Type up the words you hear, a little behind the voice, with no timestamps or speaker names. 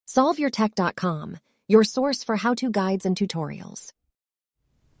SolveYourTech.com, your source for how-to guides and tutorials.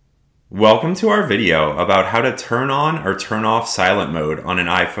 Welcome to our video about how to turn on or turn off silent mode on an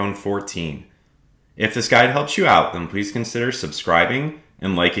iPhone 14. If this guide helps you out, then please consider subscribing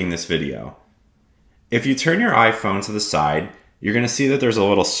and liking this video. If you turn your iPhone to the side, you're going to see that there's a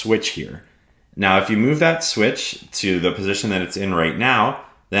little switch here. Now, if you move that switch to the position that it's in right now,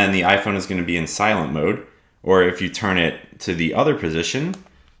 then the iPhone is going to be in silent mode. Or if you turn it to the other position,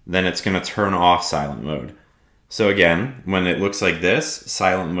 then it's going to turn off silent mode. So again, when it looks like this,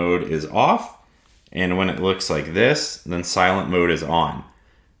 silent mode is off. And when it looks like this, then silent mode is on.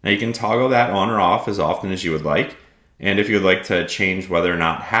 Now you can toggle that on or off as often as you would like. And if you would like to change whether or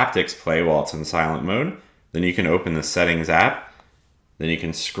not haptics play while it's in silent mode, then you can open the settings app. Then you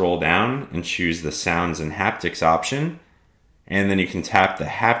can scroll down and choose the sounds and haptics option. And then you can tap the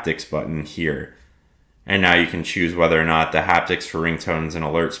haptics button here. And now you can choose whether or not the haptics for ringtones and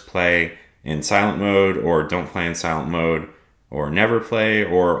alerts play in silent mode, or don't play in silent mode, or never play,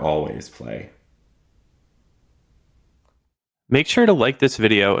 or always play. Make sure to like this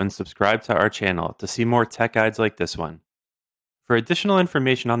video and subscribe to our channel to see more tech guides like this one. For additional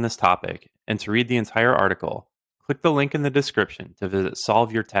information on this topic and to read the entire article, click the link in the description to visit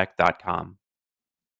SolveYourTech.com.